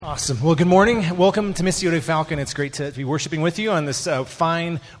Awesome. Well, good morning. Welcome to Missio de Falcon. It's great to be worshiping with you on this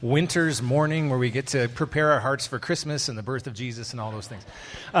fine winter's morning where we get to prepare our hearts for Christmas and the birth of Jesus and all those things.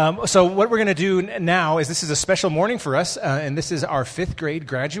 So what we're going to do now is this is a special morning for us, and this is our fifth grade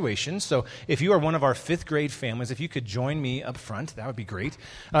graduation. So if you are one of our fifth grade families, if you could join me up front, that would be great.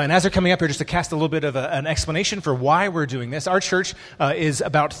 And as they're coming up here, just to cast a little bit of an explanation for why we're doing this, our church is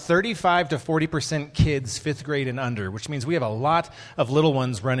about 35 to 40% kids, fifth grade and under, which means we have a lot of little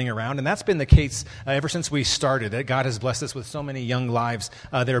ones running around, and that's been the case ever since we started. That God has blessed us with so many young lives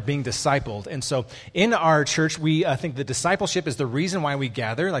that are being discipled. And so in our church, we think that discipleship is the reason why we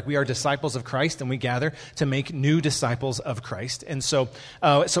gather. Like, we are disciples of Christ, and we gather to make new disciples of Christ. And so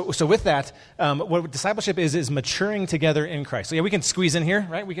with that, what discipleship is maturing together in Christ. So yeah, we can squeeze in here,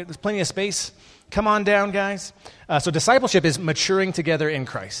 right? There's plenty of space. Come on down, guys. So discipleship is maturing together in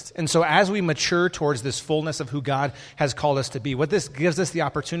Christ. And so as we mature towards this fullness of who God has called us to be, what this gives us the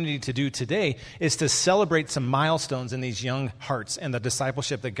opportunity to do today is to celebrate some milestones in these young hearts and the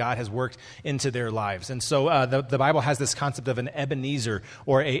discipleship that God has worked into their lives. And so the Bible has this concept of an Ebenezer,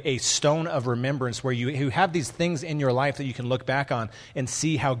 or a stone of remembrance, where you have these things in your life that you can look back on and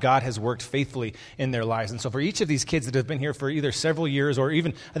see how God has worked faithfully in their lives. And so for each of these kids that have been here for either several years, or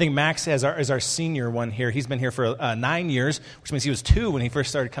even, I think Max is our senior one here. He's been here for 9 years, which means he was 2 when he first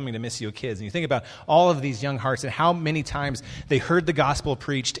started coming to Missio Kids. And you think about all of these young hearts and how many times they heard the gospel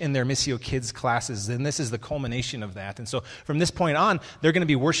preached in their Missio Kids classes, and this is the culmination of that. And so from this point on, they're going to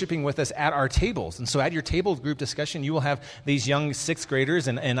be worshiping with us at our tables. And so at your table group discussion, you will have these young 6th graders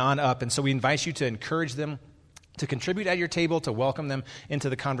and on up. And so we invite you to encourage them to contribute at your table, to welcome them into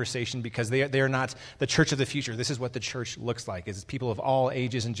the conversation, because they are not the church of the future. This is what the church looks like, is people of all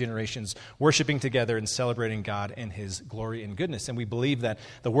ages and generations worshiping together and celebrating God and His glory and goodness. And we believe that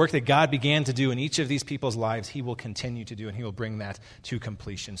the work that God began to do in each of these people's lives, He will continue to do, and He will bring that to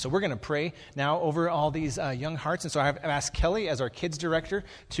completion. So we're going to pray now over all these young hearts. And so I've asked Kelly, as our kids director,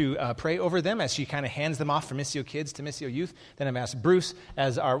 to pray over them as she kind of hands them off from Missio Kids to Missio Youth. Then I've asked Bruce,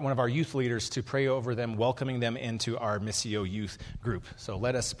 as one of our youth leaders, to pray over them, welcoming them into our Missio Youth group. So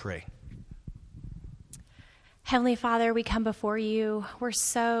let us pray. Heavenly Father, we come before you. We're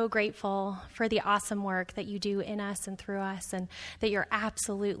so grateful for the awesome work that you do in us and through us, and that you're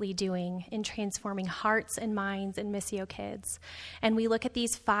absolutely doing in transforming hearts and minds in Missio Kids. And we look at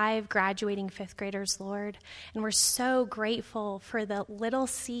these 5 graduating 5th graders, Lord, and we're so grateful for the little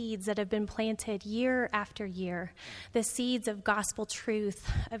seeds that have been planted year after year, the seeds of gospel truth,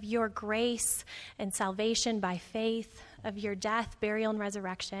 of your grace and salvation by faith, of your death, burial, and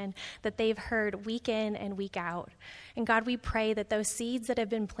resurrection that they've heard week in and week out. And God, we pray that those seeds that have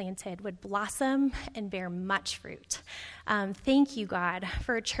been planted would blossom and bear much fruit. Thank you, God,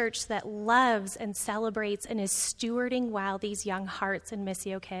 for a church that loves and celebrates and is stewarding well these young hearts and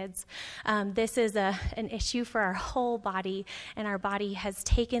Missio Kids. This is an issue for our whole body, and our body has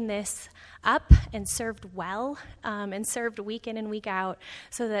taken this up and served well, and served week in and week out,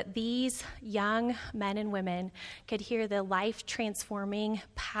 so that these young men and women could hear the life-transforming,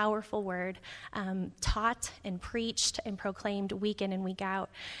 powerful word taught and preached and proclaimed week in and week out.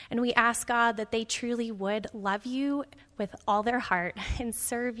 And we ask, God, that they truly would love you with all their heart and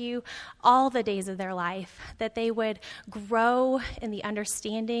serve you all the days of their life, that they would grow in the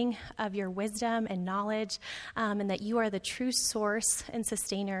understanding of your wisdom and knowledge, and that you are the true source and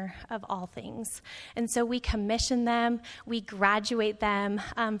sustainer of all things. And so we commission them, we graduate them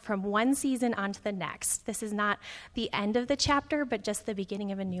from one season onto the next. This is not the end of the chapter, but just the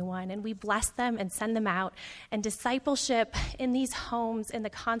beginning of a new one. And we bless them and send them out. And discipleship in these homes, in the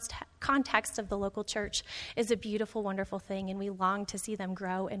context of the local church, is a beautiful, wonderful thing, and we long to see them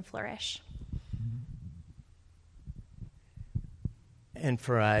grow and flourish. And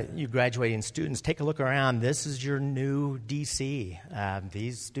for you graduating students, take a look around. This is your new DC.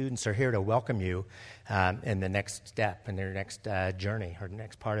 These students are here to welcome you in the next step, in their next journey, or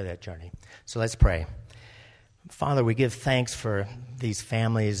next part of that journey. So let's pray. Father, we give thanks for these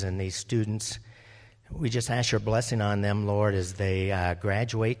families and these students. We just ask your blessing on them, Lord, as they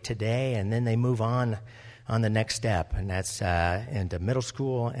graduate today, and then they move on the next step, and that's into middle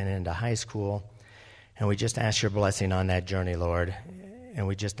school and into high school. And we just ask your blessing on that journey, Lord. And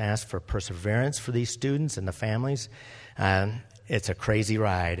we just ask for perseverance for these students and the families. It's a crazy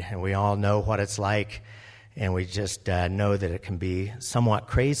ride, and we all know what it's like. And we just know that it can be somewhat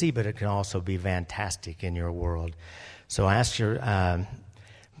crazy, but it can also be fantastic in your world. So ask your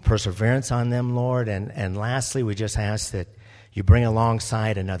perseverance on them, Lord. And lastly, we just ask that you bring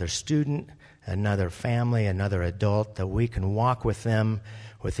alongside another student, another family, another adult, that we can walk with them,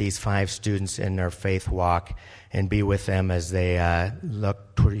 with these 5 students in their faith walk, and be with them as they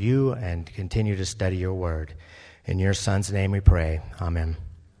look toward you and continue to study your word. In your Son's name we pray. Amen.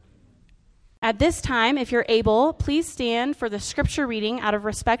 At this time, if you're able, please stand for the scripture reading out of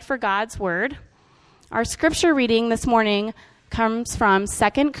respect for God's word. Our scripture reading this morning comes from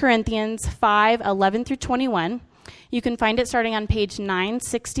 2 Corinthians 5:11 through 21. You can find it starting on page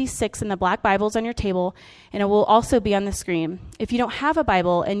 966 in the black Bibles on your table, and it will also be on the screen. If you don't have a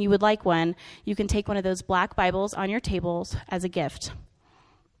Bible and you would like one, you can take one of those black Bibles on your tables as a gift.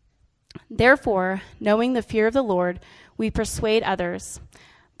 Therefore, knowing the fear of the Lord, we persuade others.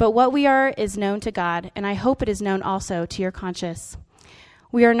 But what we are is known to God, and I hope it is known also to your conscience.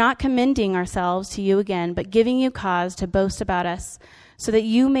 We are not commending ourselves to you again, but giving you cause to boast about us, so that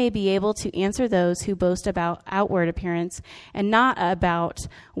you may be able to answer those who boast about outward appearance and not about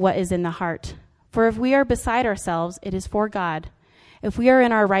what is in the heart. For if we are beside ourselves, it is for God. If we are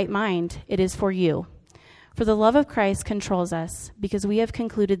in our right mind, it is for you. For the love of Christ controls us, because we have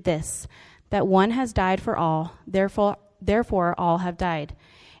concluded this, that one has died for all, therefore all have died.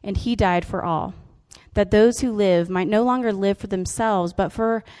 And he died for all, that those who live might no longer live for themselves, but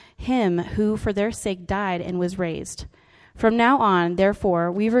for him who for their sake died and was raised. From now on,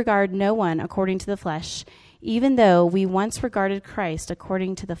 therefore, we regard no one according to the flesh. Even though we once regarded Christ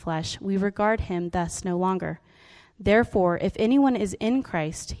according to the flesh, we regard him thus no longer. Therefore, if anyone is in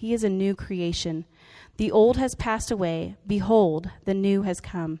Christ, he is a new creation. The old has passed away. Behold, the new has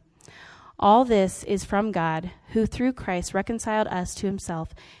come. All this is from God, who through Christ reconciled us to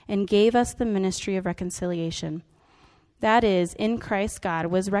himself and gave us the ministry of reconciliation. That is, in Christ God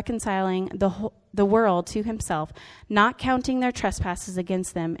was reconciling the world to himself, not counting their trespasses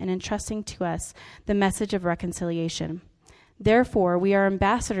against them, and entrusting to us the message of reconciliation. Therefore, we are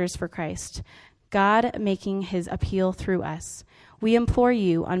ambassadors for Christ, God making his appeal through us. We implore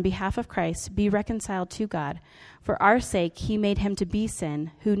you, on behalf of Christ, be reconciled to God. For our sake, he made him to be sin,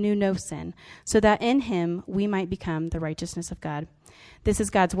 who knew no sin, so that in him we might become the righteousness of God. This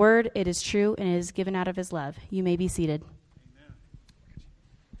is God's word. It is true, and it is given out of his love. You may be seated.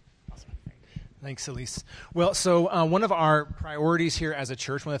 Thanks, Elise. Well, so one of our priorities here as a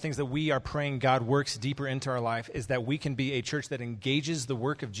church, one of the things that we are praying God works deeper into our life, is that we can be a church that engages the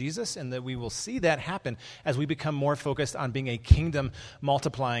work of Jesus, and that we will see that happen as we become more focused on being a kingdom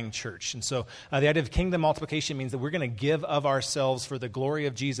multiplying church. And so the idea of kingdom multiplication means that we're going to give of ourselves for the glory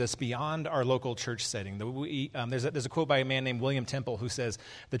of Jesus beyond our local church setting. There's a quote by a man named William Temple who says,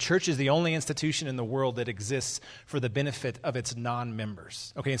 "The church is the only institution in the world that exists for the benefit of its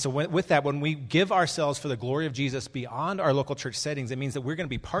non-members." Okay, and so with that, when we give ourselves for the glory of Jesus beyond our local church settings, it means that we're going to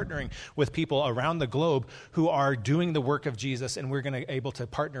be partnering with people around the globe who are doing the work of Jesus, and we're going to be able to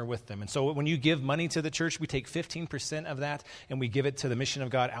partner with them. And so when you give money to the church, we take 15% of that and we give it to the mission of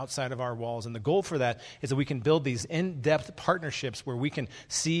God outside of our walls. And the goal for that is that we can build these in-depth partnerships where we can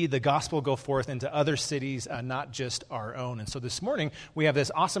see the gospel go forth into other cities, not just our own. And so this morning, we have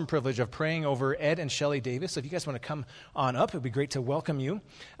this awesome privilege of praying over Ed and Shelley Davis. So if you guys want to come on up, it would be great to welcome you.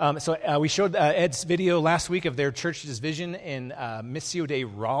 We showed Ed's video last week of their church's vision in Missio Dei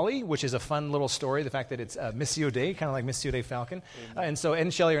Raleigh, which is a fun little story, the fact that it's Missio Dei, kind of like Missio Dei Falcon. And so Ed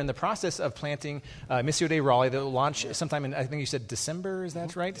and Shelley are in the process of planting Missio Dei Raleigh. They'll launch sometime in, I think you said December, is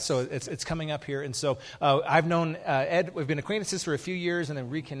that right? Yes. So it's coming up here. And so I've known Ed, we've been acquaintances for a few years and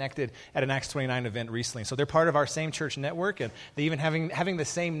then reconnected at an Acts 29 event recently. So they're part of our same church network, and they even having the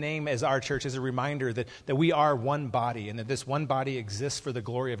same name as our church is a reminder that we are one body, and that this one body exists for the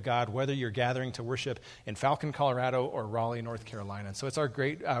glory of God, whether you're gathering to worship in Falcon, Colorado, or Raleigh, North Carolina. And so it's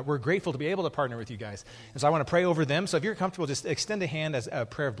we're grateful to be able to partner with you guys. And so I want to pray over them. So if you're comfortable, just extend a hand as a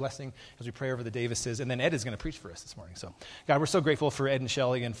prayer of blessing as we pray over the Davises. And then Ed is going to preach for us this morning. So God, we're so grateful for Ed and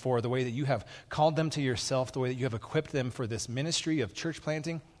Shelley and for the way that you have called them to yourself, the way that you have equipped them for this ministry of church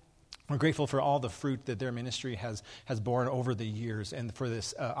planting. We're grateful for all the fruit that their ministry has borne over the years, and for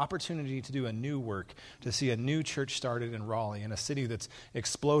this opportunity to do a new work, to see a new church started in Raleigh, in a city that's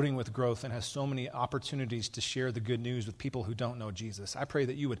exploding with growth and has so many opportunities to share the good news with people who don't know Jesus. I pray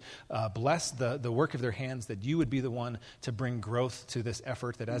that you would bless the work of their hands, that you would be the one to bring growth to this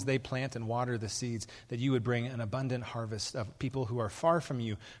effort, that as they plant and water the seeds, that you would bring an abundant harvest of people who are far from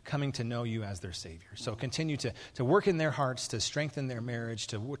you coming to know you as their Savior. So continue to work in their hearts, to strengthen their marriage,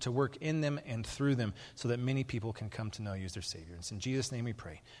 to work in them and through them, so that many people can come to know you as their Savior. It's in Jesus' name we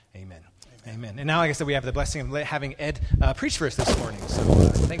pray. Amen. Amen. And now, like I said, we have the blessing of having Ed preach for us this morning. So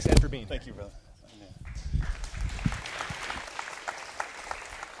thanks, Ed, for being here. Thank you, brother. Amen.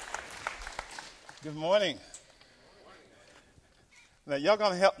 Good morning. Now, y'all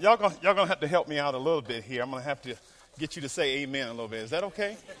gonna have to help me out a little bit here. I'm gonna have to get you to say amen a little bit. Is that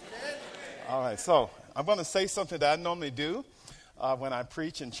okay? All right. So I'm gonna say something that I normally do. when I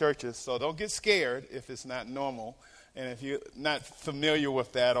preach in churches, so don't get scared if it's not normal. And if you're not familiar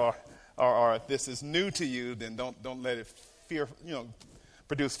with that or if this is new to you, then don't let it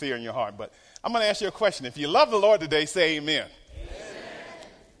produce fear in your heart. But I'm going to ask you a question. If you love the Lord today, say amen.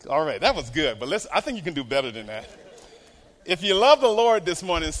 All right, that was good, but I think you can do better than that. If you love the Lord this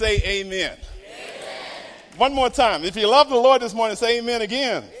morning, say amen. Amen. One more time. If you love the Lord this morning, say amen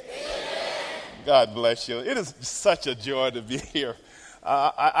again. Amen. God bless you. It is such a joy to be here.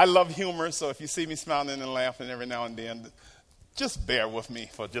 I love humor, so if you see me smiling and laughing every now and then, just bear with me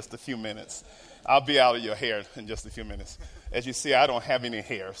for just a few minutes. I'll be out of your hair in just a few minutes. As you see, I don't have any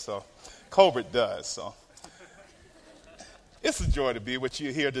hair, so Colbert does. So it's a joy to be with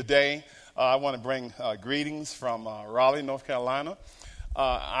you here today. I want to bring greetings from Raleigh, North Carolina.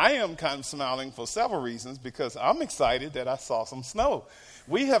 I am kind of smiling for several reasons because I'm excited that I saw some snow.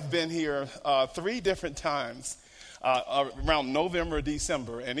 We have been here 3 different times around November,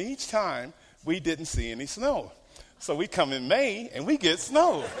 December, and each time we didn't see any snow. So we come in May and we get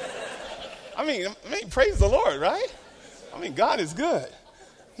snow. I mean, praise the Lord, right? I mean, God is good.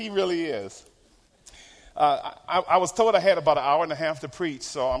 He really is. I was told I had about an hour and a half to preach,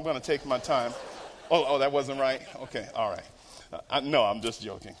 so I'm going to take my time. Oh, that wasn't right? Okay, all right. No, I'm just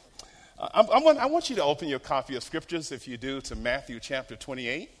joking. I want you to open your copy of Scriptures, if you do, to Matthew chapter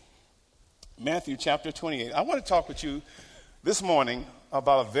 28. Matthew chapter 28. I want to talk with you this morning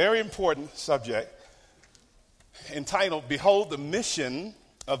about a very important subject entitled, Behold the Mission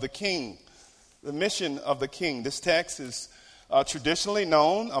of the King. The mission of the King. This text is traditionally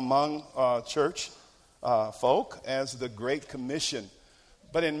known among church folk as the Great Commission.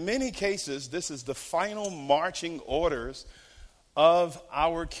 But in many cases, this is the final marching orders of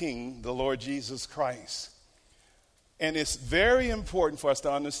our King, the Lord Jesus Christ. And it's very important for us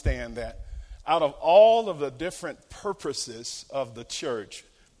to understand that out of all of the different purposes of the church,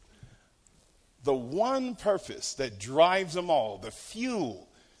 the one purpose that drives them all, the fuel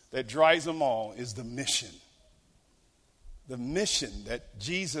that drives them all, is the mission. The mission that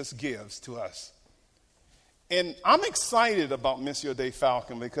Jesus gives to us. And I'm excited about Missio Dei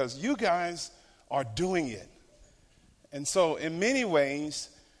Falcon because you guys are doing it. And so in many ways,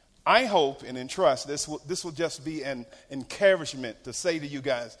 I hope and entrust this will just be an encouragement to say to you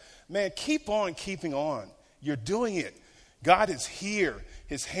guys, man, keep on keeping on. You're doing it. God is here.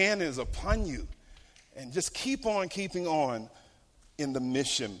 His hand is upon you. And just keep on keeping on in the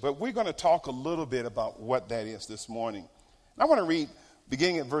mission. But we're going to talk a little bit about what that is this morning. I want to read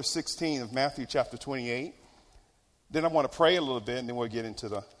beginning at verse 16 of Matthew chapter 28. Then I want to pray a little bit, and then we'll get into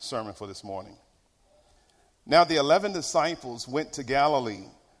the sermon for this morning. Now the 11 disciples went to Galilee,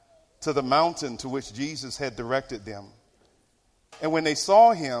 to the mountain to which Jesus had directed them. And when they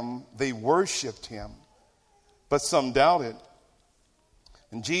saw him, they worshipped him. But some doubted.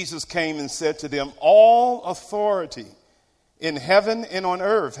 And Jesus came and said to them, All authority in heaven and on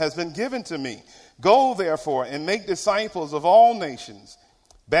earth has been given to me. Go, therefore, and make disciples of all nations,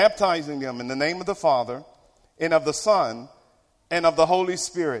 baptizing them in the name of the Father, and of the Son, and of the Holy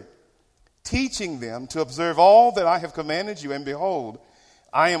Spirit, teaching them to observe all that I have commanded you. And behold,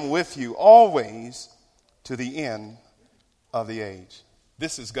 I am with you always to the end of the age.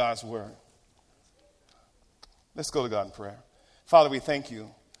 This is God's word. Let's go to God in prayer. Father, we thank you.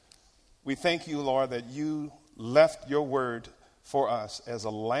 We thank you, Lord, that you left your word for us as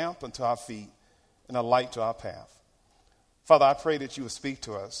a lamp unto our feet and a light to our path. Father, I pray that you will speak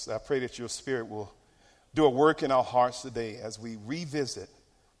to us. I pray that your Spirit will do a work in our hearts today as we revisit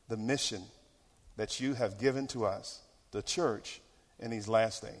the mission that you have given to us, the church, in these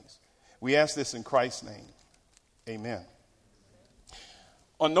last days. We ask this in Christ's name. Amen.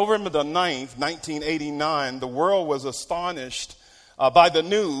 On November the 9th, 1989, the world was astonished by the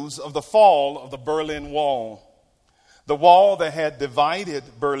news of the fall of the Berlin Wall. The wall that had divided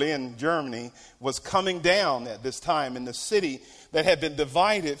Berlin, Germany, was coming down at this time, and the city that had been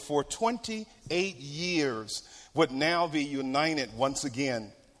divided for 28 years would now be united once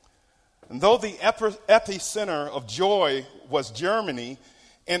again. And though the epicenter of joy was Germany,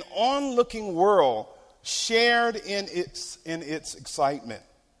 an onlooking world shared in its excitement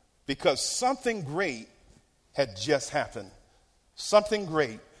because something great had just happened. Something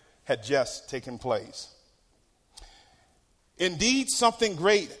great had just taken place. Indeed, something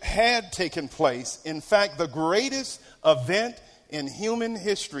great had taken place. In fact, the greatest event in human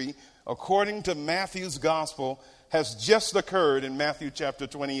history, according to Matthew's gospel, has just occurred in Matthew chapter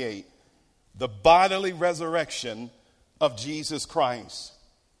 28. The bodily resurrection of Jesus Christ.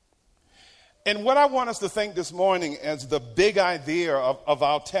 And what I want us to think this morning as the big idea of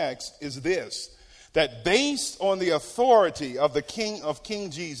our text is this: that based on the authority of the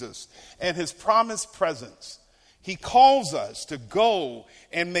King Jesus and his promised presence, he calls us to go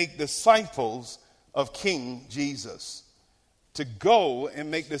and make disciples of King Jesus. To go and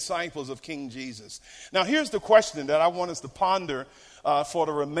make disciples of King Jesus. Now, here's the question that I want us to ponder for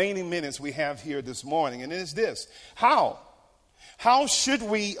the remaining minutes we have here this morning, and it is this: how? How should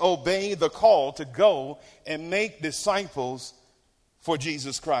we obey the call to go and make disciples for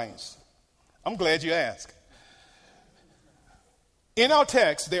Jesus Christ? I'm glad you asked. In our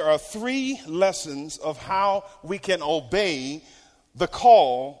text, there are 3 lessons of how we can obey the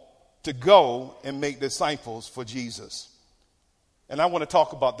call to go and make disciples for Jesus. And I want to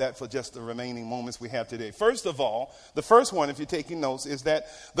talk about that for just the remaining moments we have today. First of all, the first one, if you're taking notes, is that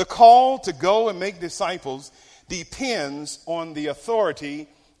the call to go and make disciples depends on the authority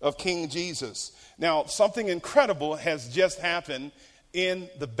of King Jesus. Now, something incredible has just happened in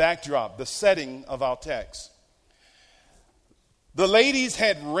the backdrop, the setting of our text. The ladies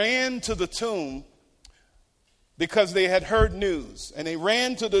had ran to the tomb because they had heard news, and they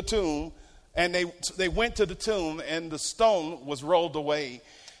ran to the tomb, and they went to the tomb, and the stone was rolled away,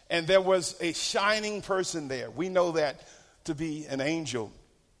 and there was a shining person there. We know that to be an angel,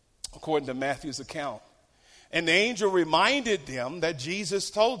 according to Matthew's account. And the angel reminded them that Jesus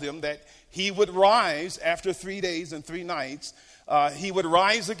told them that he would rise after 3 days and 3 nights. He would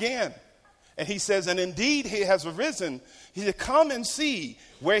rise again. And he says, and indeed he has arisen. He said, come and see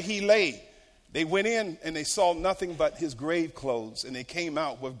where he lay. They went in and they saw nothing but his grave clothes. And they came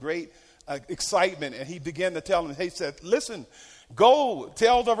out with great excitement. And he began to tell them, he said, listen, go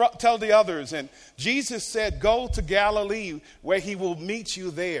tell the others. And Jesus said, go to Galilee where he will meet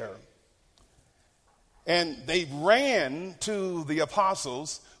you there. And they ran to the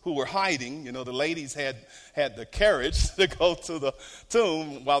apostles who were hiding. You know, the ladies had the courage to go to the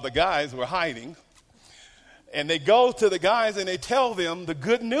tomb while the guys were hiding. And they go to the guys and they tell them the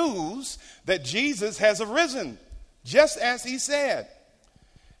good news that Jesus has arisen, just as he said.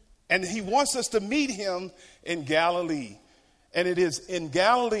 And he wants us to meet him in Galilee. And it is in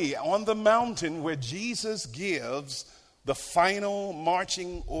Galilee, on the mountain, where Jesus gives the final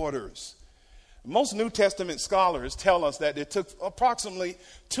marching orders. Most New Testament scholars tell us that it took approximately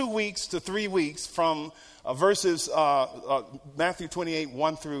 2 weeks to 3 weeks from verses Matthew 28,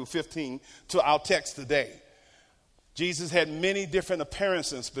 1 through 15 to our text today. Jesus had many different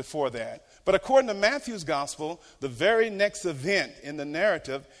appearances before that. But according to Matthew's gospel, the very next event in the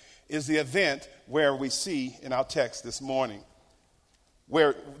narrative is the event where we see in our text this morning,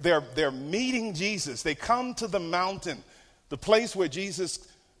 where they're meeting Jesus. They come to the mountain, the place where Jesus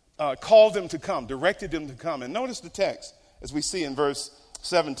called them to come, directed them to come. And notice the text as we see in verse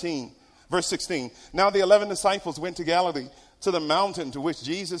 16. Now the 11 disciples went to Galilee, to the mountain to which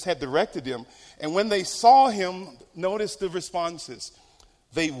Jesus had directed them. And when they saw him, notice the responses.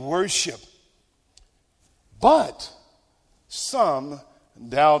 They worship. But some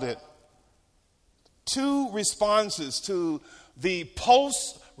doubted. 2 responses to the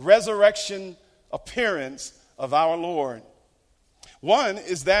post-resurrection appearance of our Lord. One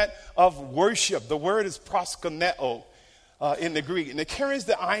is that of worship. The word is proskuneo in the Greek. And it carries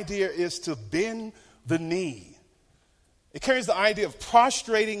the idea is to bend the knee. It carries the idea of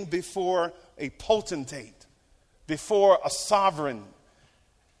prostrating before a potentate, before a sovereign.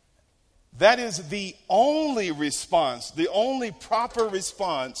 That is the only response, the only proper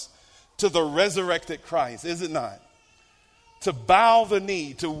response to the resurrected Christ, is it not? To bow the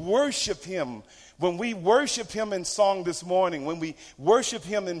knee, to worship him. When we worship him in song this morning, when we worship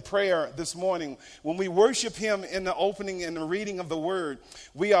him in prayer this morning, when we worship him in the opening and the reading of the word,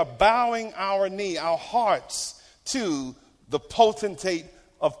 we are bowing our knee, our hearts, to the potentate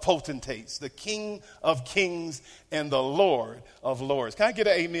of potentates, the King of kings and the Lord of lords. Can I get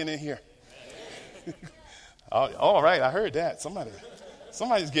an amen in here? All right, I heard that.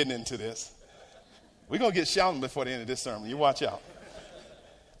 Somebody's getting into this. We're going to get shouting before the end of this sermon. You watch out.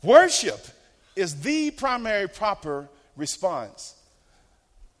 Worship is the primary proper response.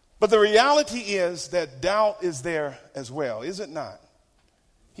 But the reality is that doubt is there as well, is it not?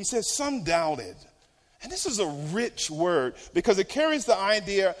 He says some doubted. And this is a rich word because it carries the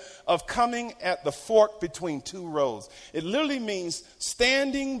idea of coming at the fork between 2 roads. It literally means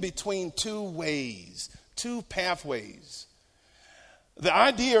standing between 2 ways, 2 pathways. The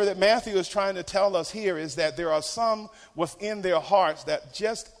idea that Matthew is trying to tell us here is that there are some within their hearts that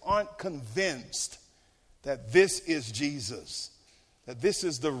just aren't convinced that this is Jesus, that this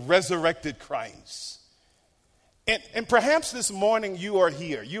is the resurrected Christ. And perhaps this morning you are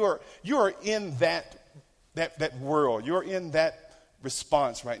here. You are in that world. You're in that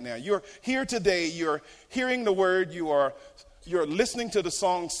response right now. You're here today, you're hearing the word, you're listening to the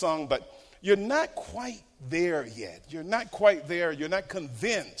song sung, but you're not quite there yet. You're not quite there. You're not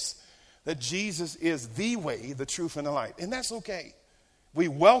convinced that Jesus is the way, the truth, and the light. And that's okay. We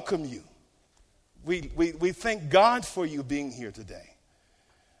welcome you. We thank God for you being here today.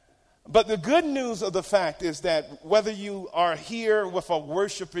 But the good news of the fact is that whether you are here with a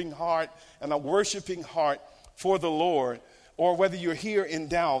worshiping heart and a worshiping heart for the Lord, or whether you're here in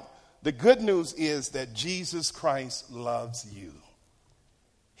doubt, the good news is that Jesus Christ loves you.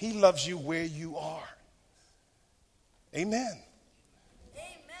 He loves you where you are. Amen.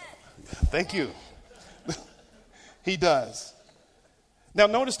 Amen. Thank you. He does. Now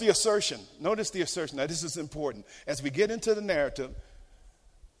notice the assertion. Notice the assertion. Now this is important. As we get into the narrative,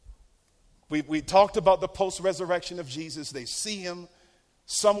 we talked about the post-resurrection of Jesus. They see him.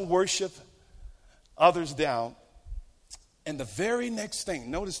 Some worship, others doubt. And the very next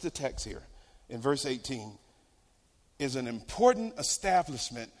thing, notice the text here in verse 18, is an important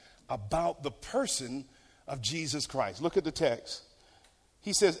establishment about the person of Jesus Christ. Look at the text.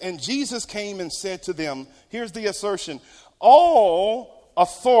 He says, and Jesus came and said to them, here's the assertion, all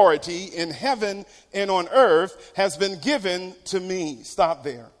authority in heaven and on earth has been given to me. Stop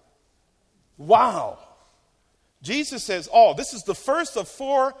there. Wow. Jesus says all. This is the first of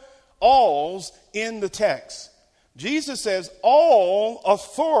 4 alls in the text. Jesus says all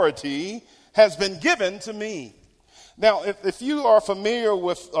authority has been given to me. Now, if you are familiar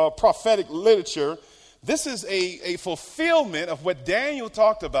with prophetic literature, this is a fulfillment of what Daniel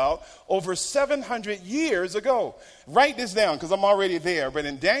talked about over 700 years ago. Write this down because I'm already there. But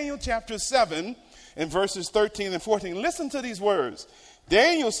in Daniel chapter 7, in verses 13 and 14, listen to these words.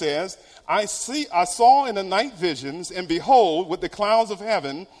 Daniel says, I saw in the night visions, and behold, with the clouds of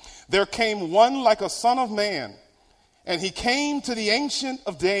heaven, there came one like a son of man. And he came to the Ancient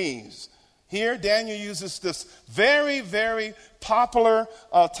of Days. Here, Daniel uses this very, very popular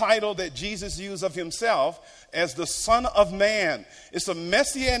title that Jesus used of himself as the Son of Man. It's a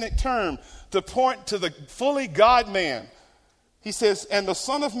messianic term to point to the fully God-man. He says, and the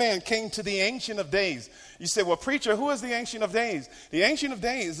Son of Man came to the Ancient of Days. You say, well, preacher, who is the Ancient of Days? The Ancient of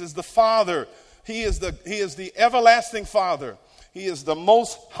Days is the Father. He is the everlasting Father. He is the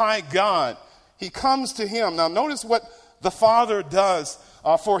Most High God. He comes to him. Now, notice what the Father does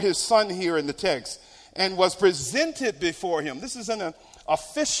for his Son here in the text, and was presented before him. This is an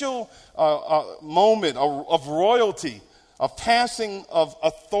official moment of royalty, of passing of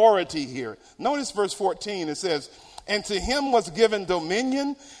authority here. Notice verse 14. It says, and to him was given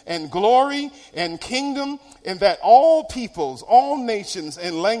dominion and glory and kingdom, and that all peoples, all nations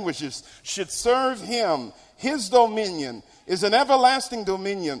and languages should serve him. His dominion is an everlasting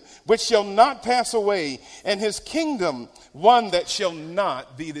dominion which shall not pass away, and his kingdom one that shall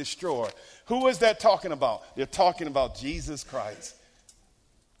not be destroyed. Who is that talking about? They're talking about Jesus Christ.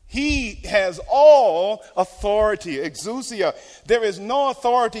 He has all authority, exousia. There is no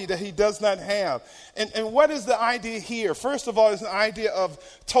authority that he does not have. And what is the idea here? First of all, it's an idea of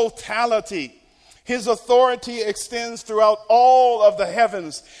totality. His authority extends throughout all of the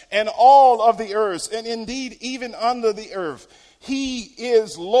heavens and all of the earth, and indeed even under the earth. He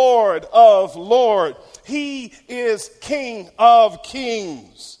is Lord of lords. He is King of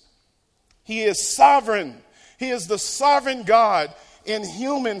kings. He is sovereign. He is the sovereign God in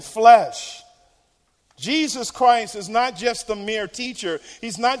human flesh. Jesus Christ is not just a mere teacher.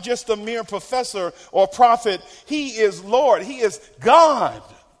 He's not just a mere professor or prophet. He is Lord. He is God.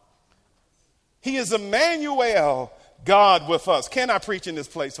 He is Emmanuel, God with us. Can I preach in this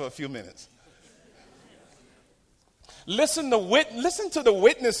place for a few minutes? Listen to the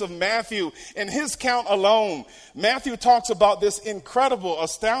witness of Matthew in his count alone. Matthew talks about this incredible,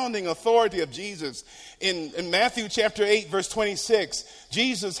 astounding authority of Jesus. In Matthew chapter 8, verse 26,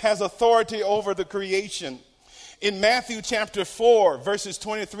 Jesus has authority over the creation. In Matthew chapter 4, verses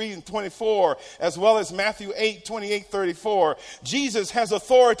 23 and 24, as well as Matthew 8, 28, 34, Jesus has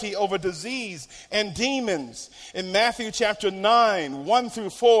authority over disease and demons. In Matthew chapter 9, 1 through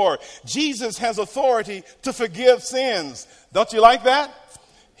 4, Jesus has authority to forgive sins. Don't you like that?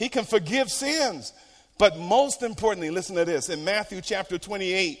 He can forgive sins. But most importantly, listen to this. In Matthew chapter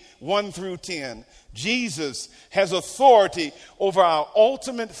 28, 1 through 10, Jesus has authority over our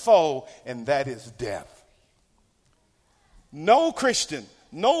ultimate foe, and that is death. No Christian,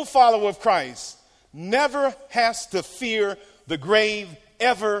 no follower of Christ never has to fear the grave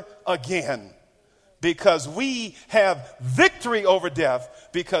ever again, because we have victory over death,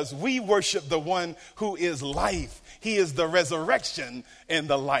 because we worship the one who is life. He is the resurrection and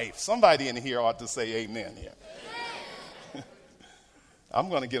the life. Somebody in here ought to say amen here. I'm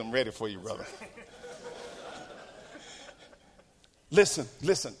going to get them ready for you, brother. Listen.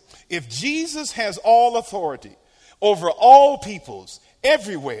 If Jesus has all authority over all peoples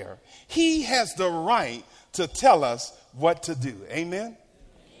everywhere, he has the right to tell us what to do. Amen?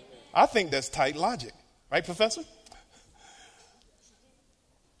 I think that's tight logic. Right, Professor?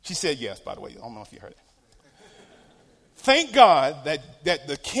 She said yes, by the way. I don't know if you heard it. Thank God that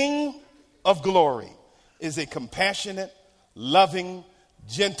the King of glory is a compassionate, loving,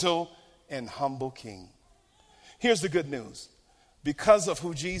 gentle, and humble King. Here's the good news. Because of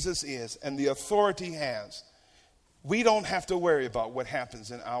who Jesus is and the authority he has, we don't have to worry about what happens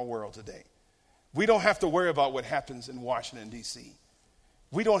in our world today. We don't have to worry about what happens in Washington, D.C.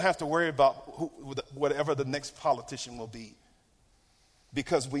 We don't have to worry about whatever the next politician will be,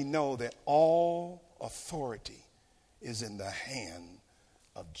 because we know that all authority is in the hand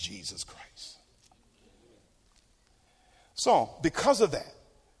of Jesus Christ. So, because of that,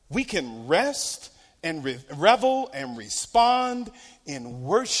 we can rest and revel and respond in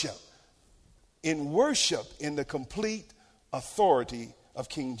worship in the complete authority of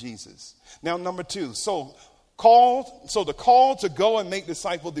King Jesus. Now, number 2, so the call to go and make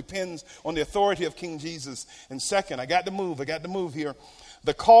disciples depends on the authority of King Jesus. And second, I got to move here.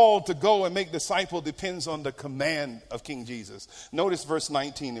 The call to go and make disciples depends on the command of King Jesus. Notice verse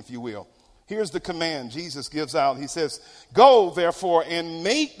 19, if you will. Here's the command Jesus gives out. He says, "Go, therefore, and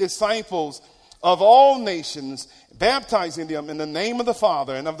make disciples of all nations, baptizing them in the name of the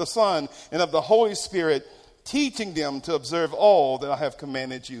Father and of the Son and of the Holy Spirit, teaching them to observe all that I have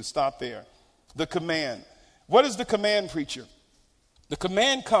commanded you." Stop there. The command. What is the command, preacher? The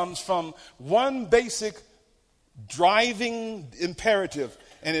command comes from one basic driving imperative,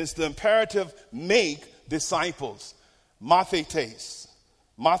 and it's the imperative, make disciples. Mathetes.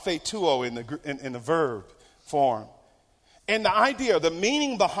 Mathetuo in the verb form. And the idea, the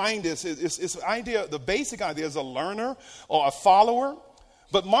meaning behind this is idea, the basic idea is a learner or a follower.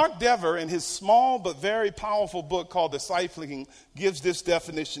 But Mark Dever, in his small but very powerful book called Discipling, gives this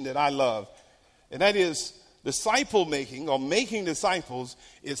definition that I love. And that is, disciple making or making disciples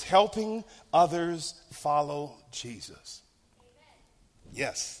is helping others follow Jesus.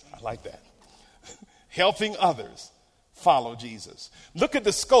 Yes, I like that. Helping others follow Jesus. Look at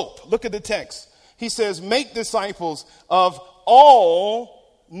the scope. Look at the text. He says, make disciples of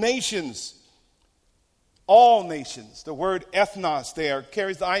all nations. All nations. The word ethnos there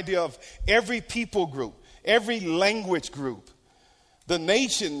carries the idea of every people group, every language group. The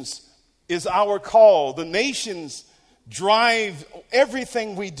nations is our call. The nations drive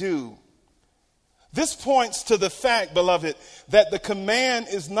everything we do. This points to the fact, beloved, that the command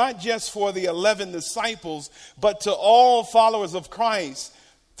is not just for the 11 disciples, but to all followers of Christ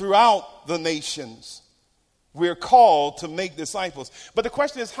throughout the nations. We're called to make disciples. But the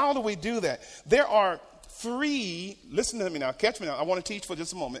question is, how do we do that? There are 3, listen to me now, catch me now. I want to teach for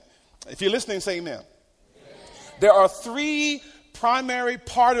just a moment. If you're listening, say amen. There are 3 primary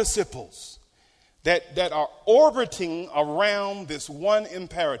participles that are orbiting around this one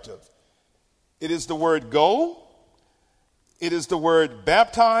imperative. It is the word go, it is the word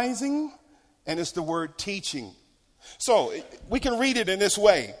baptizing, and it's the word teaching. So we can read it in this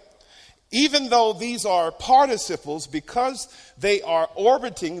way. Even though these are participles, because they are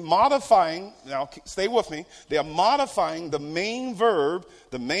orbiting, modifying, now stay with me, they are modifying the main verb,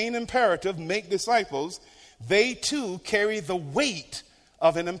 the main imperative, make disciples, they too carry the weight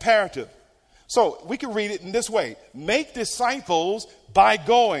of an imperative. So we can read it in this way. Make disciples by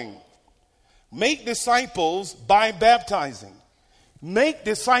going. Make disciples by baptizing. Make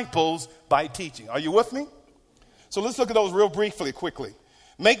disciples by teaching. Are you with me? So let's look at those real briefly, quickly.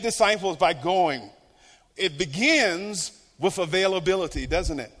 Make disciples by going. It begins with availability,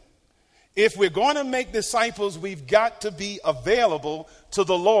 doesn't it? If we're going to make disciples, we've got to be available to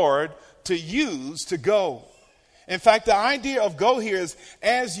the Lord to use to go. In fact, the idea of go here is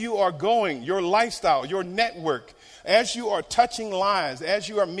as you are going, your lifestyle, your network, as you are touching lives, as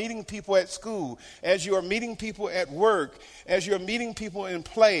you are meeting people at school, as you are meeting people at work, as you're meeting people in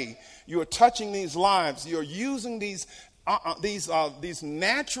play, you are touching these lives. You're using these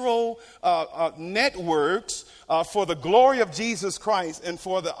natural networks for the glory of Jesus Christ and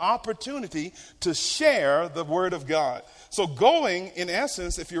for the opportunity to share the word of God. So going, in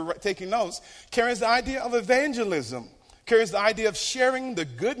essence, if you're taking notes, carries the idea of evangelism, carries the idea of sharing the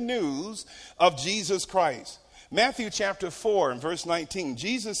good news of Jesus Christ. Matthew chapter 4 and verse 19,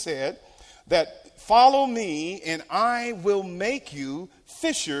 Jesus said that, "Follow me and I will make you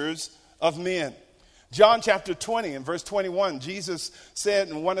fishers of men." John chapter 20 and verse 21, Jesus said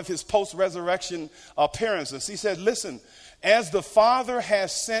in one of his post-resurrection appearances, he said, listen, as the Father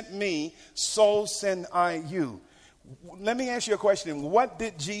has sent me, so send I you. Let me ask you a question. What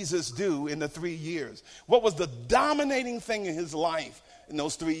did Jesus do in the 3 years? What was the dominating thing in his life in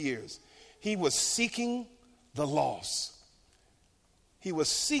those 3 years? He was seeking the lost. He was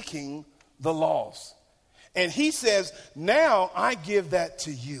seeking the lost. And he says, now I give that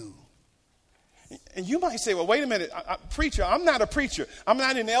to you. And you might say, well, wait a minute, preacher, I'm not a preacher. I'm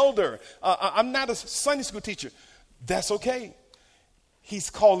not an elder. I'm not a Sunday school teacher. That's okay. He's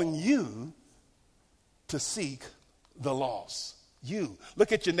calling you to seek the lost. You.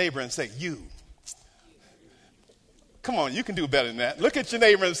 Look at your neighbor and say, you. Come on, you can do better than that. Look at your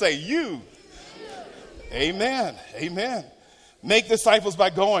neighbor and say, you. Amen. Amen. Make disciples by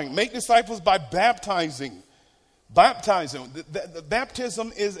going. Make disciples by baptizing. Baptizing. The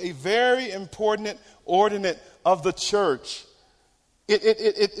baptism is a very important ordinance of the church.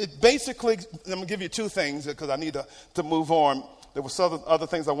 It basically, I'm going to give you two things because I need to move on. There were some other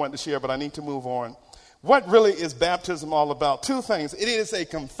things I wanted to share, but I need to move on. What really is baptism all about? Two things. It is a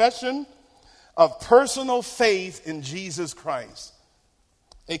confession of personal faith in Jesus Christ.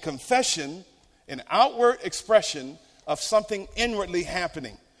 A confession, an outward expression of something inwardly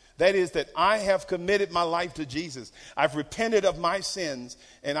happening. That is that I have committed my life to Jesus. I've repented of my sins,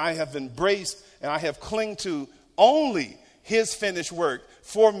 and I have embraced and I have clung to only his finished work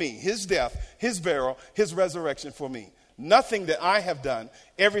for me, his death, his burial, his resurrection for me. Nothing that I have done,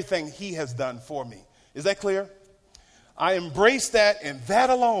 everything he has done for me. Is that clear? I embrace that and that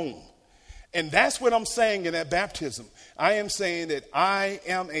alone. And that's what I'm saying in that baptism. I am saying that I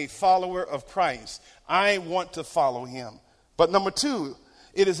am a follower of Christ. I want to follow him. But number two,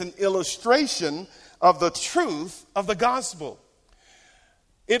 it is an illustration of the truth of the gospel.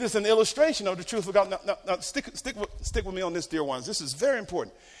 It is an illustration of the truth of God. Now stick with me on this, dear ones. This is very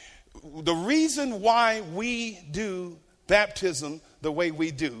important. The reason why we do baptism the way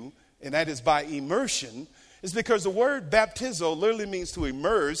we do, and that is by immersion, is because the word baptizo literally means to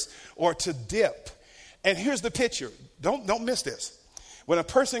immerse or to dip. And here's the picture. Don't miss this. When a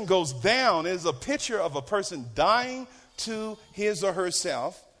person goes down, it is a picture of a person dying to his or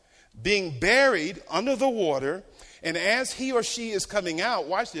herself, being buried under the water, and as he or she is coming out,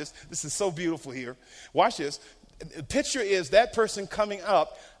 watch this. This is so beautiful here. Watch this. The picture is that person coming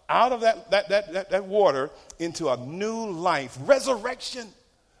up out of that water into a new life, resurrection,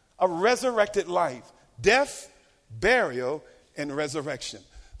 a resurrected life, death, burial, and resurrection.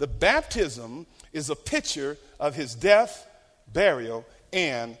 The baptism is a picture of his death, burial,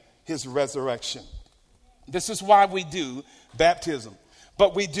 and his resurrection. This is why we do baptism.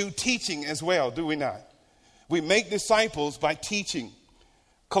 But we do teaching as well, do we not? We make disciples by teaching.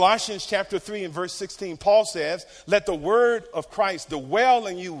 Colossians chapter 3 and verse 16, Paul says, let the word of Christ dwell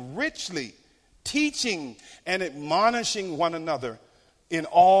in you richly, teaching and admonishing one another in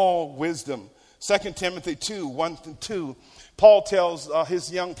all wisdom. 2 Timothy 2, 1-2, Paul tells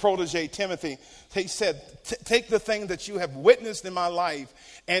his young protege Timothy, he said, take the thing that you have witnessed in my life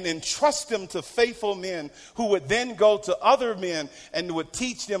and entrust them to faithful men who would then go to other men and would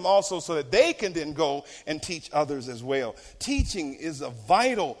teach them also so that they can then go and teach others as well. Teaching is a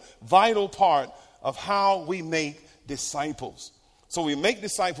vital part of how we make disciples. So we make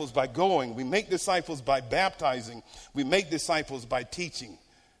disciples by going. We make disciples by baptizing. We make disciples by teaching.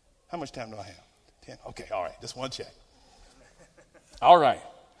 How much time do I have? 10? Okay, all right. Just one check. All right.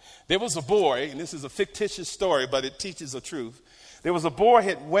 There was a boy, and this is a fictitious story, but it teaches the truth. There was a boy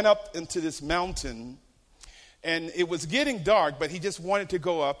that went up into this mountain, and it was getting dark, but he just wanted to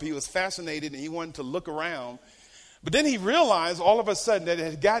go up. He was fascinated, and he wanted to look around. But then he realized all of a sudden that it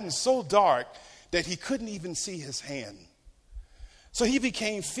had gotten so dark that he couldn't even see his hand. So he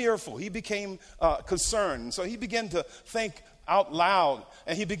became fearful. He became concerned. So he began to think out loud,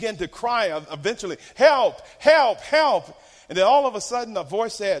 and he began to cry eventually, help, help, help. And then all of a sudden a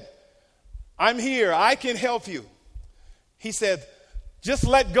voice said, I'm here, I can help you. He said, just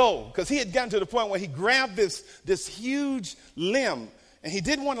let go, because he had gotten to the point where he grabbed this huge limb, and he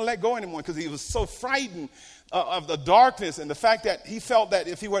didn't want to let go anymore because he was so frightened of the darkness and the fact that he felt that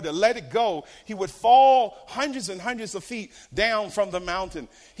if he were to let it go, he would fall hundreds and hundreds of feet down from the mountain.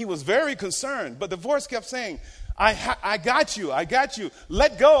 He was very concerned, but the voice kept saying, I got you,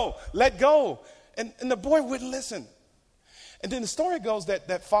 let go. And the boy wouldn't listen. And then the story goes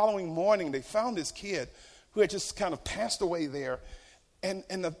that following morning, they found this kid who had just kind of passed away there. And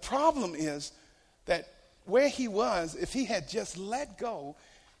the problem is that where he was, if he had just let go,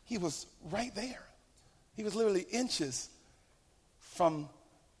 he was right there. He was literally inches from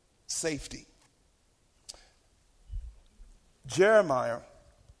safety. Jeremiah.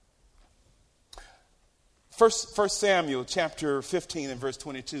 First Samuel chapter 15 and verse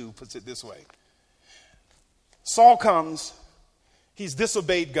 22 puts it this way. Saul comes, he's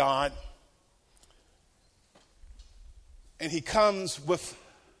disobeyed God, and he comes with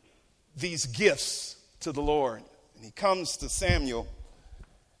these gifts to the Lord. And he comes to Samuel,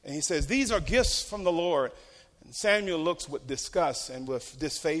 and he says, these are gifts from the Lord. And Samuel looks with disgust and with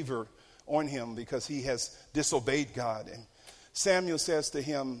disfavor on him because he has disobeyed God. And Samuel says to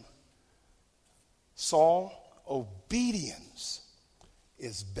him, Saul, obedience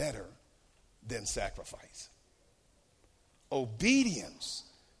is better than sacrifice. Obedience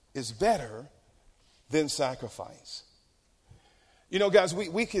is better than sacrifice. You know, guys,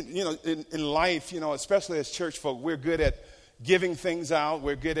 we can, you know, in life, you know, especially as church folk, we're good at giving things out.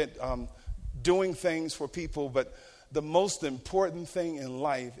 We're good at doing things for people. But the most important thing in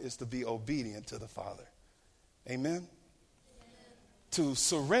life is to be obedient to the Father. Amen? To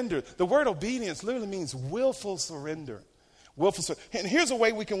surrender. The word obedience literally means willful surrender. And here's a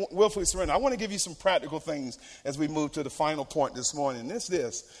way we can willfully surrender. I want to give you some practical things as we move to the final point this morning. It's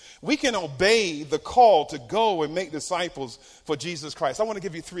this. We can obey the call to go and make disciples for Jesus Christ. I want to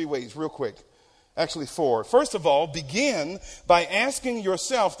give you 3 ways real quick. Actually 4. First of all, begin by asking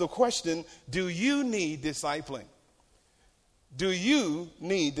yourself the question, do you need discipling? Do you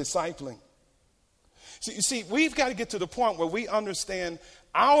need discipling? So you see, we've got to get to the point where we understand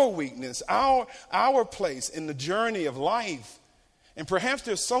our weakness, our place in the journey of life. And perhaps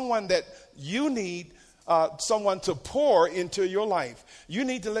there's someone that you need someone to pour into your life. You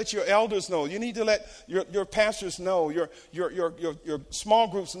need to let your elders know. You need to let your pastors know, your small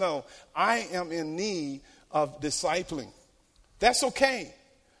groups know, I am in need of discipling. That's okay.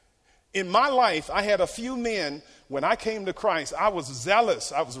 In my life, I had a few men. When I came to Christ, I was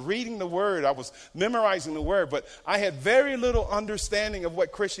zealous. I was reading the Word. I was memorizing the Word. But I had very little understanding of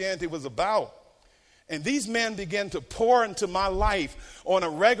what Christianity was about. And these men began to pour into my life on a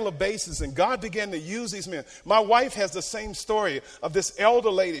regular basis. And God began to use these men. My wife has the same story of this elder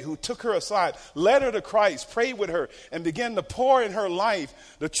lady who took her aside, led her to Christ, prayed with her, and began to pour in her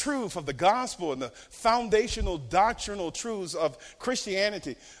life the truth of the gospel and the foundational doctrinal truths of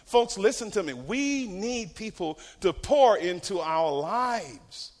Christianity. Folks, listen to me. We need people to pour into our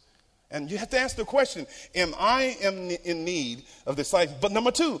lives. And you have to ask the question, am I in need of disciples? But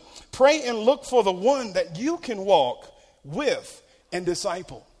number 2, pray and look for the one that you can walk with and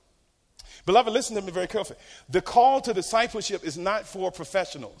disciple. Beloved, listen to me very carefully. The call to discipleship is not for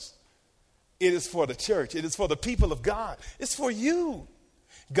professionals. It is for the church. It is for the people of God. It's for you.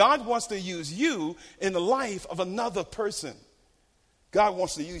 God wants to use you in the life of another person. God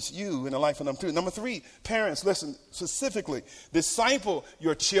wants to use you in the life of number 2. Number 3, parents, listen specifically. Disciple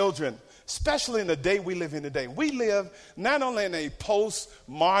your children, especially in the day we live in today. We live not only in a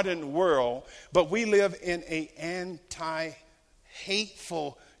postmodern world, but we live in an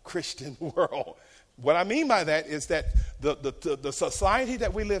anti-hateful Christian world. What I mean by that is that the society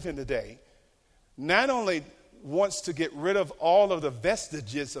that we live in today not only wants to get rid of all of the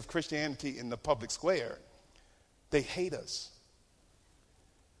vestiges of Christianity in the public square, they hate us.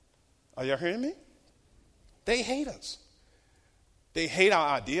 Are y'all hearing me? They hate us. They hate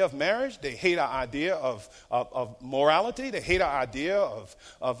our idea of marriage. They hate our idea of morality. They hate our idea of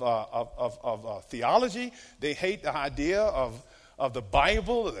theology. They hate the idea of the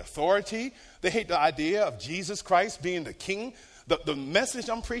Bible, the authority. They hate the idea of Jesus Christ being the king. The message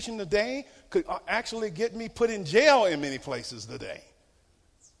I'm preaching today could actually get me put in jail in many places today.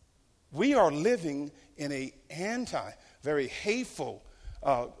 We are living in a very hateful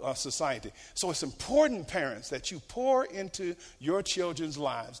society. So it's important, parents, that you pour into your children's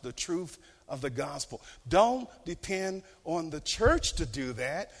lives the truth of the gospel. Don't depend on the church to do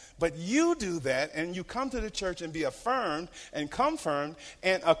that, but you do that, and you come to the church and be affirmed and confirmed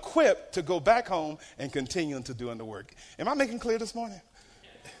and equipped to go back home and continue to doing the work. Am I making clear this morning?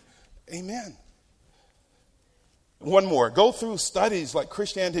 Amen. One more. Go through studies like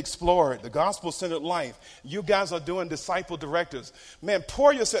Christianity Explored, the Gospel-Centered Life. You guys are doing disciple directives. Man,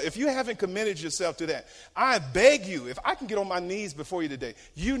 pour yourself. If you haven't committed yourself to that, I beg you, if I can get on my knees before you today,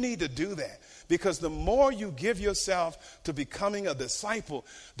 you need to do that. Because the more you give yourself to becoming a disciple,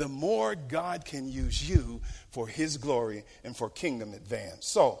 the more God can use you for his glory and for kingdom advance.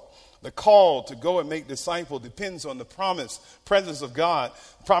 So, the call to go and make disciples depends on the presence of God,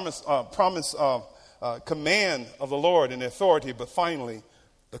 command of the Lord and authority. But finally,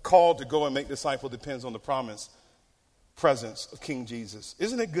 the call to go and make disciples depends on the presence of King Jesus.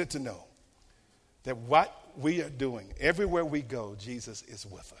 Isn't it good to know that what we are doing, everywhere we go, Jesus is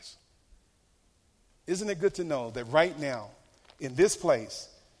with us? Isn't it good to know that right now, in this place,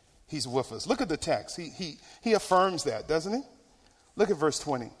 he's with us. Look at the text. He affirms that, doesn't he? Look at verse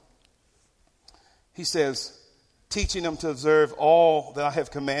 20. He says, teaching them to observe all that I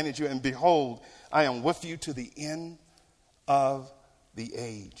have commanded you, and behold, I am with you to the end of the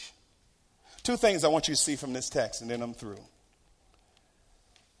age. Two things I want you to see from this text, and then I'm through.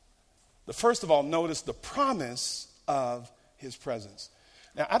 The first of all, notice the promise of his presence.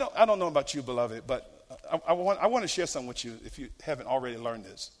 Now, I don't know about you, beloved, but I want to share something with you if you haven't already learned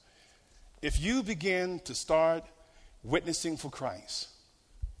this. If you begin to start witnessing for Christ,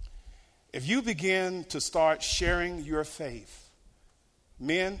 if you begin to start sharing your faith,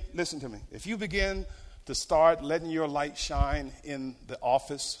 men, listen to me. If you begin to start letting your light shine in the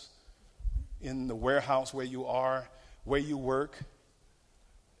office, in the warehouse where you are, where you work,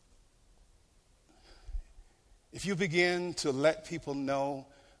 if you begin to let people know,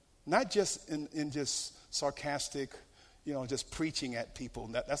 not just in just sarcastic, just preaching at people,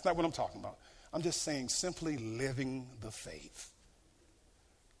 that's not what I'm talking about. I'm just saying simply living the faith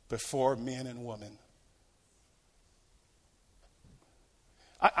before men and women.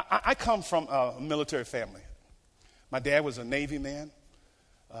 I come from a military family. My dad was a Navy man,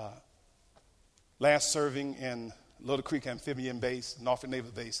 last serving in Little Creek Amphibian Base, Norfolk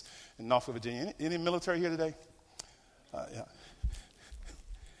Naval Base in Norfolk, Virginia. Any military here today? Yeah.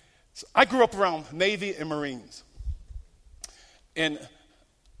 So I grew up around Navy and Marines. And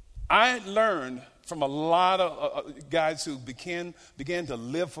I learned from a lot of guys who began to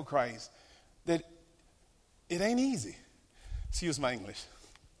live for Christ that it ain't easy. Excuse my English.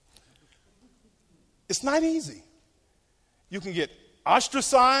 It's not easy. You can get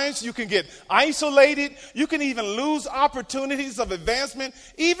ostracized, you can get isolated, you can even lose opportunities of advancement,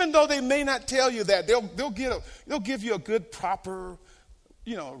 even though they may not tell you that. They'll give you a good, proper,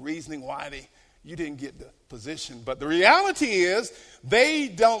 reasoning why you didn't get the position. But the reality is they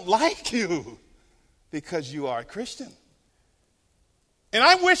don't like you because you are a Christian. And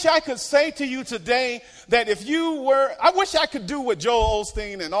I wish I could say to you today that I wish I could do what Joel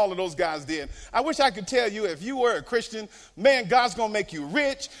Osteen and all of those guys did. I wish I could tell you if you were a Christian, man, God's going to make you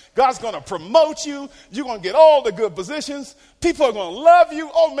rich. God's going to promote you. You're going to get all the good positions. People are going to love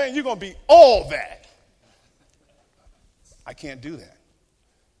you. Oh, man, you're going to be all that. I can't do that.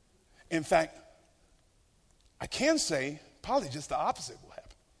 In fact, I can say probably just the opposite will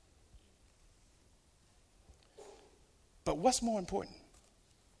happen. But what's more important?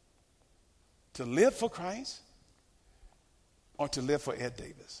 To live for Christ or to live for Ed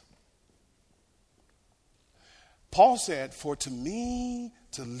Davis? Paul said, for to me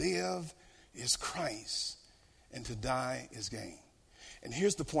to live is Christ and to die is gain. And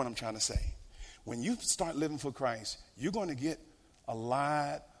here's the point I'm trying to say. When you start living for Christ, you're going to get a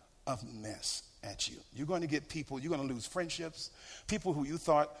lot of mess at you. You're going to get people, you're going to lose friendships. People who you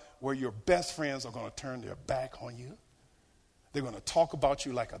thought were your best friends are going to turn their back on you. They're going to talk about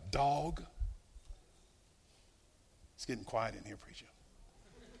you like a dog. It's getting quiet in here, preacher.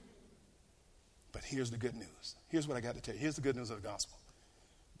 But here's the good news. Here's what I got to tell you. Here's the good news of the gospel.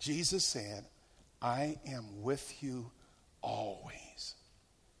 Jesus said, I am with you always,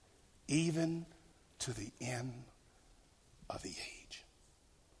 even to the end of the age.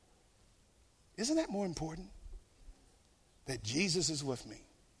 Isn't that more important? That Jesus is with me.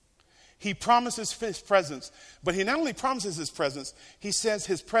 He promises his presence, but he not only promises his presence, he says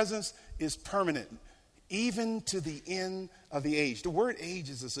his presence is permanent, even to the end of the age. The word age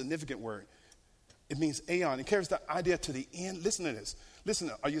is a significant word. It means aeon. It carries the idea to the end. Listen to this. Listen,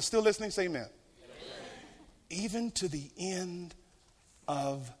 are you still listening? Say amen. Amen. Even to the end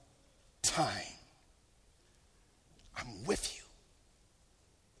of time. I'm with you.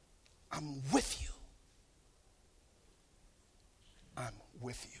 I'm with you. I'm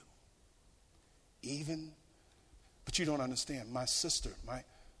with you. Even, but you don't understand. My sister,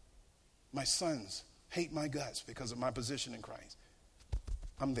 my sons hate my guts because of my position in Christ.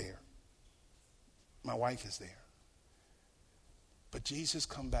 I'm there. My wife is there. But Jesus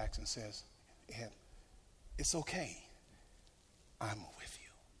comes back and says, Ed, it's okay. I'm with you.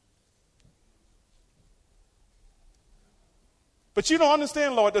 But you don't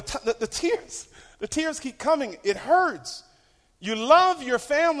understand, Lord, the tears keep coming. It hurts. You love your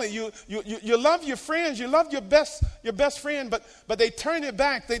family, you love your friends, you love your best friend, but they turn it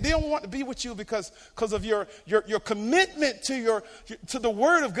back. They don't want to be with you because of your commitment to the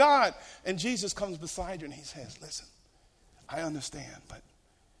Word of God. And Jesus comes beside you and he says, listen, I understand, but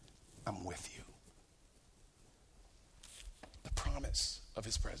I'm with you. The promise of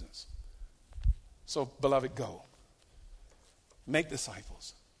his presence. So, beloved, go. Make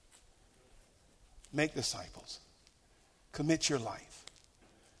disciples. Make disciples. Commit your life.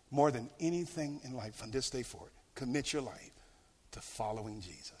 More than anything in life from this day forward, commit your life to following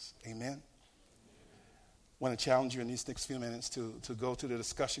Jesus. Amen? I want to challenge you in these next few minutes to go to the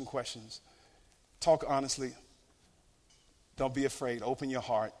discussion questions. Talk honestly. Don't be afraid. Open your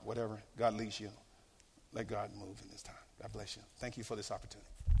heart, whatever God leads you. Let God move in this time. God bless you. Thank you for this opportunity.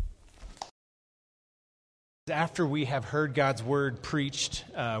 After we have heard God's word preached,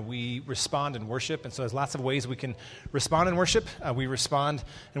 we respond in worship. And so there's lots of ways we can respond in worship. We respond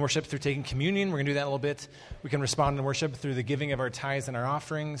in worship through taking communion. We're going to do that in a little bit. We can respond in worship through the giving of our tithes and our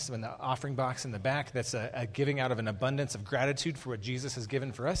offerings. In the offering box in the back, that's a giving out of an abundance of gratitude for what Jesus has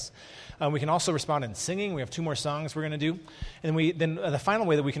given for us. We can also respond in singing. We have 2 more songs we're going to do. And then the final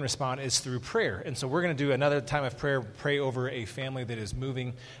way that we can respond is through prayer. And so we're going to do another time of prayer, pray over a family that is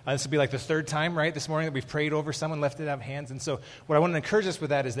moving. This will be like the 3rd time, right, this morning that we've prayed over someone, lifted up hands. And so what I want to encourage us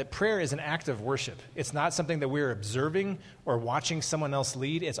with that is that prayer is an act of worship. It's not something that we're observing or watching someone else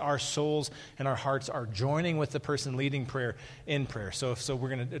lead. It's our souls and our hearts are joining with the person leading prayer in prayer. So we're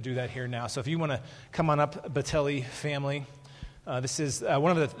going to do that here now. So if you want to come on up, Batelli family. This is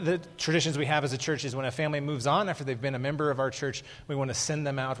one of the traditions we have as a church is when a family moves on after they've been a member of our church, we want to send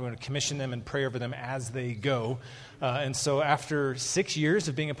them out, we want to commission them and pray over them as they go. And so after 6 years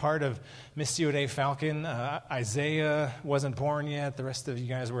of being a part of Missio Dei Falcon, Isaiah wasn't born yet. The rest of you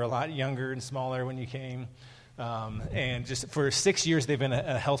guys were a lot younger and smaller when you came. And just for 6 years, they've been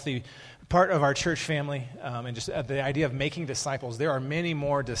a healthy part of our church family. And just the idea of making disciples. There are many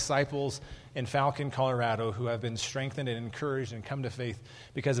more disciples in Falcon, Colorado, who have been strengthened and encouraged and come to faith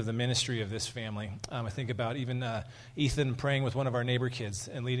because of the ministry of this family. I think about even Ethan praying with one of our neighbor kids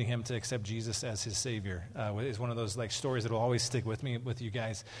and leading him to accept Jesus as his Savior. Is one of those like stories that will always stick with me, with you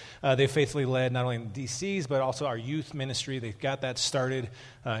guys. They faithfully led not only in DCs, but also our youth ministry. They've got that started.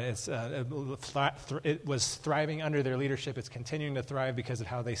 It was thriving under their leadership. It's continuing to thrive because of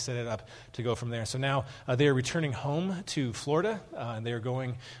how they set it up to go from there. So now they are returning home to Florida. And they are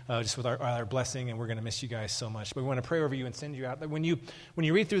going just with our blessing, and we're going to miss you guys so much. But we want to pray over you and send you out. When you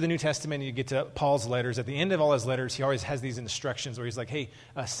read through the New Testament and you get to Paul's letters, at the end of all his letters, he always has these instructions where he's like, hey,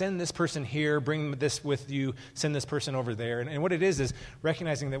 send this person here, bring this with you, send this person over there. And what it is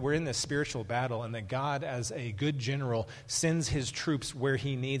recognizing that we're in this spiritual battle and that God, as a good general, sends his troops where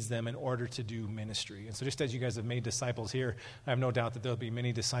he needs them in order to do ministry. And so just as you guys have made disciples here, I have no doubt that there'll be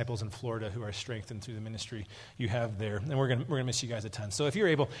many disciples in Florida who are strengthened through the ministry you have there. And we're going to miss you guys a ton. So if you're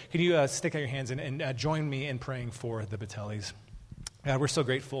able, can you stick out your hands and join me in praying for the Batellis? God, we're so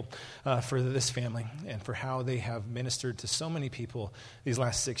grateful for this family and for how they have ministered to so many people these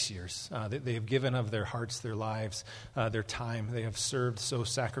last 6 years. They have given of their hearts, their lives, their time. They have served so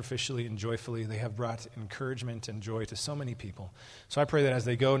sacrificially and joyfully. They have brought encouragement and joy to so many people. So I pray that as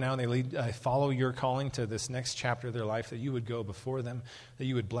they go now and they follow your calling to this next chapter of their life, that you would go before them, that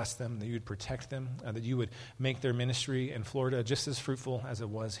you would bless them, that you would protect them, that you would make their ministry in Florida just as fruitful as it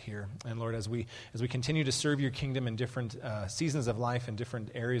was here. And Lord, as we continue to serve your kingdom in different seasons of life in different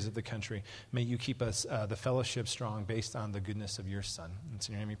areas of the country, may you keep us, the fellowship, strong based on the goodness of your Son. It's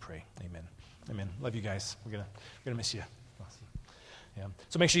in your name we pray. Amen. Amen. Love you guys. We're gonna miss you. Awesome. Yeah.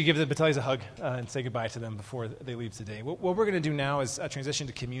 So make sure you give the Batellis a hug and say goodbye to them before they leave today. What we're going to do now is transition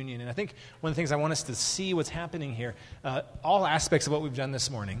to communion. And I think one of the things I want us to see what's happening here, all aspects of what we've done this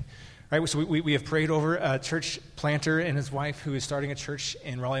morning. Right, so we have prayed over a church planter and his wife who is starting a church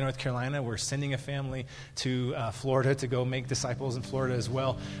in Raleigh, North Carolina. We're sending a family to Florida to go make disciples in Florida as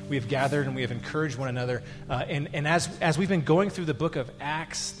well. We have gathered and we have encouraged one another. And as we've been going through the book of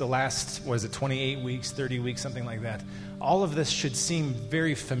Acts, the last, 28 weeks, 30 weeks, something like that, all of this should seem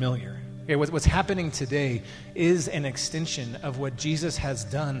very familiar. Okay, what's happening today is an extension of what Jesus has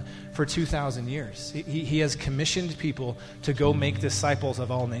done for 2,000 years. He has commissioned people to go make disciples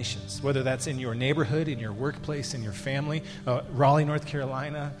of all nations, whether that's in your neighborhood, in your workplace, in your family, Raleigh, North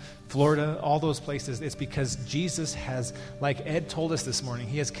Carolina, Florida, all those places. It's because Jesus has, like Ed told us this morning,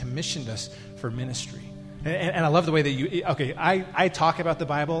 he has commissioned us for ministry. And I love the way that I talk about the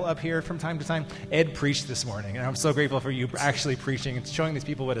Bible up here from time to time. Ed preached this morning, and I'm so grateful for you actually preaching and showing these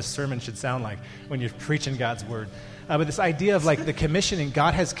people what a sermon should sound like when you're preaching God's word. But this idea of like the commissioning,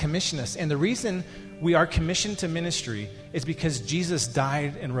 God has commissioned us. And the reason we are commissioned to ministry is because Jesus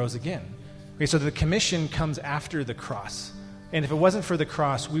died and rose again. Okay, so the commission comes after the cross. And if it wasn't for the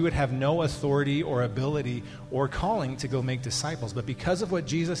cross, we would have no authority or ability or calling to go make disciples. But because of what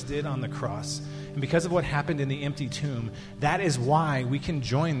Jesus did on the cross, and because of what happened in the empty tomb, that is why we can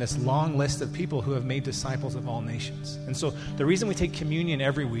join this long list of people who have made disciples of all nations. And so the reason we take communion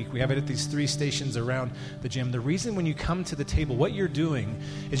every week, we have it at these 3 stations around the gym. The reason when you come to the table, what you're doing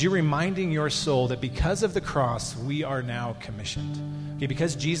is you're reminding your soul that because of the cross, we are now commissioned. Okay,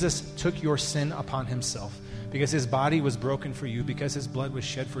 because Jesus took your sin upon himself, because his body was broken for you, because his blood was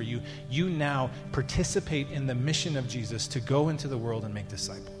shed for you, you now participate in the mission of Jesus to go into the world and make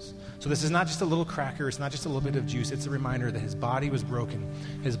disciples. So this is not just a little cracker, it's not just a little bit of juice, it's a reminder that his body was broken,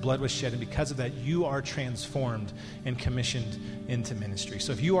 his blood was shed, and because of that, you are transformed and commissioned into ministry.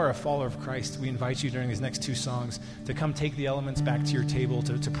 So if you are a follower of Christ, we invite you during these next 2 songs to come take the elements back to your table,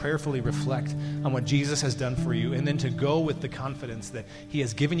 to prayerfully reflect on what Jesus has done for you, and then to go with the confidence that he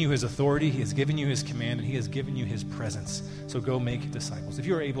has given you his authority, he has given you his command, and he has given you his presence. So go make disciples. If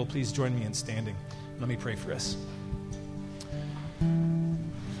you are able, please join me in standing. Let me pray for us.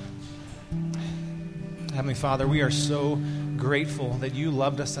 Heavenly Father, we are so grateful that you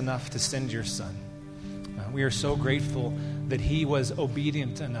loved us enough to send your Son. We are so grateful that he was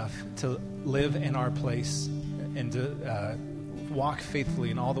obedient enough to live in our place and to walk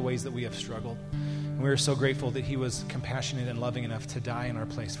faithfully in all the ways that we have struggled. And we are so grateful that he was compassionate and loving enough to die in our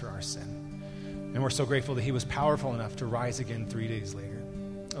place for our sin. And we're so grateful that he was powerful enough to rise again 3 days later.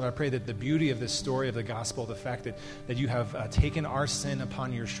 Lord, I pray that the beauty of this story of the gospel, the fact that you have taken our sin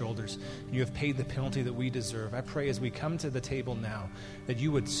upon your shoulders, and you have paid the penalty that we deserve. I pray as we come to the table now that you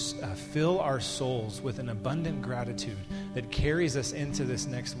would fill our souls with an abundant gratitude that carries us into this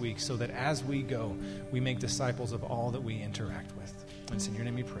next week so that as we go, we make disciples of all that we interact with. And it's in your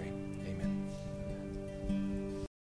name we pray.